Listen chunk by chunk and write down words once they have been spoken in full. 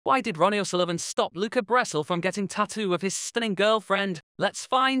Why did Ronnie O'Sullivan stop Luca Brecel from getting tattoo of his stunning girlfriend? Let's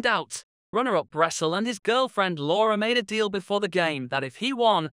find out. Runner-up Brecel and his girlfriend Laura made a deal before the game that if he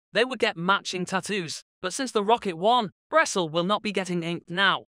won, they would get matching tattoos. But since the Rocket won, Brecel will not be getting inked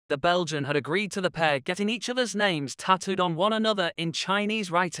now. The Belgian had agreed to the pair getting each other's names tattooed on one another in Chinese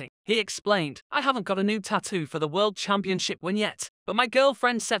writing. He explained, "I haven't got a new tattoo for the World Championship win yet, but my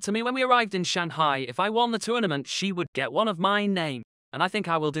girlfriend said to me when we arrived in Shanghai if I won the tournament she would get one of my name. And I think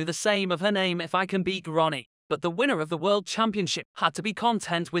I will do the same of her name if I can beat Ronnie." But the winner of the World Championship had to be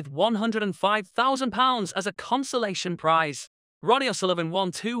content with £105,000 as a consolation prize. Ronnie O'Sullivan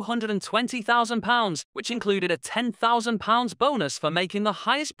won £220,000, which included a £10,000 bonus for making the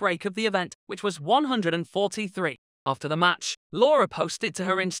highest break of the event, which was 143. After the match, Laura posted to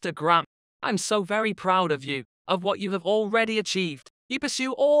her Instagram, "I'm so very proud of you, of what you have already achieved. You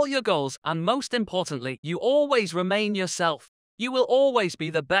pursue all your goals, and most importantly, you always remain yourself. You will always be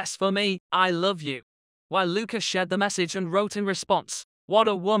the best for me. I love you." While Luca shared the message and wrote in response, "What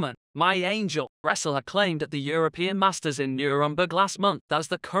a woman, my angel." Brecel had claimed at the European Masters in Nuremberg last month that as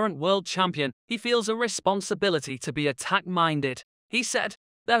the current world champion, he feels a responsibility to be attack-minded. He said,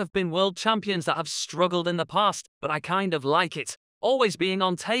 "There have been world champions that have struggled in the past, but I kind of like it. Always being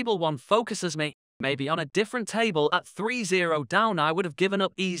on table one focuses me. Maybe on a different table at 3-0 down I would have given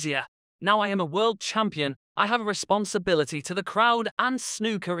up easier. Now I am a world champion, I have a responsibility to the crowd and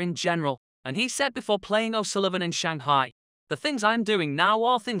snooker in general." And he said before playing O'Sullivan in Shanghai, "The things I'm doing now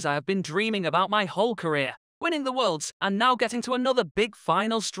are things I have been dreaming about my whole career. Winning the Worlds and now getting to another big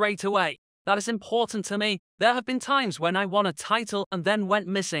final straight away. That is important to me. There have been times when I won a title and then went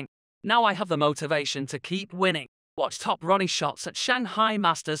missing. Now I have the motivation to keep winning." Watch top Ronnie shots at Shanghai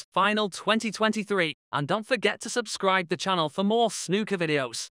Masters Final 2023 and don't forget to subscribe to the channel for more snooker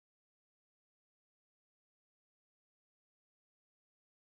videos.